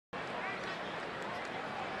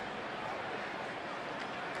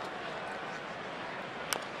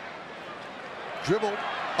dribbled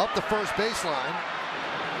up the first baseline,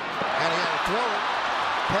 and he had to throw it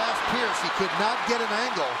past Pierce. He could not get an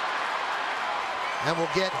angle, and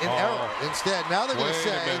will get an error instead. Now they're going to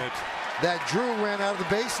say that Drew ran out of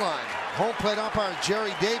the baseline. Home plate umpire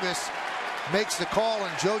Jerry Davis makes the call,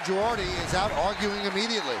 and Joe Girardi is out arguing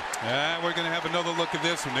immediately. We're going to have another look at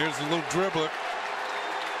this one. There's a little dribbler.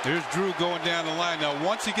 There's Drew going down the line. Now,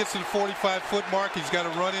 once he gets to the 45-foot mark, he's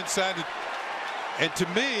got to run inside. And to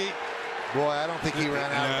me, boy, I don't think he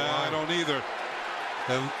ran out of the line. I don't either.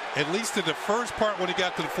 At least in the first part, when he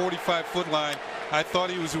got to the 45-foot line, I thought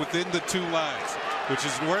he was within the two lines, which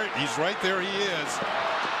is where he's right there. He is.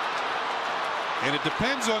 And it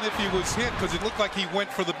depends on if he was hit, because it looked like he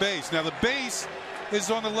went for the base. Now, the base is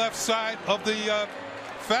on the left side of the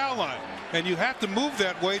foul line, and you have to move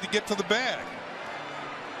that way to get to the bag.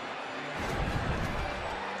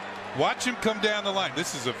 Watch him come down the line.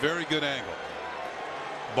 This is a very good angle.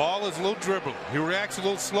 Ball is a little dribbling. He reacts a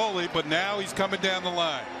little slowly, but now he's coming down the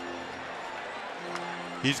line.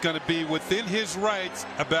 He's going to be within his rights,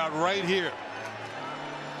 about right here.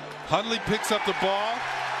 Hundley picks up the ball,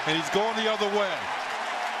 and he's going the other way.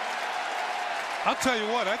 I'll tell you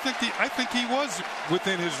what, I think he was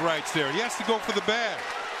within his rights there. He has to go for the bag.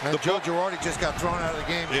 And Joe Girardi just got thrown out of the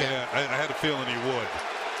game. Yeah, I had a feeling he would.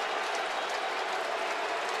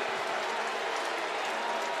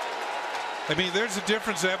 I mean, there's a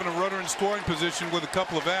difference having a runner in scoring position with a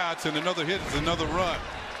couple of outs, and another hit is another run.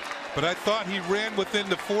 But I thought he ran within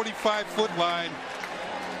the 45-foot line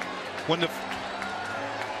when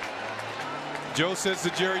Joe says to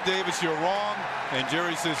Jerry Davis, "You're wrong," and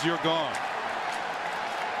Jerry says, "You're gone."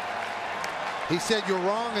 He said, "You're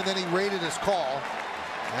wrong," and then he rated his call,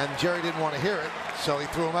 and Jerry didn't want to hear it, so he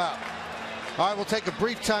threw him out. All right, we'll take a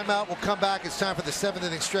brief timeout. We'll come back. It's time for the 7th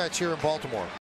inning stretch here in Baltimore.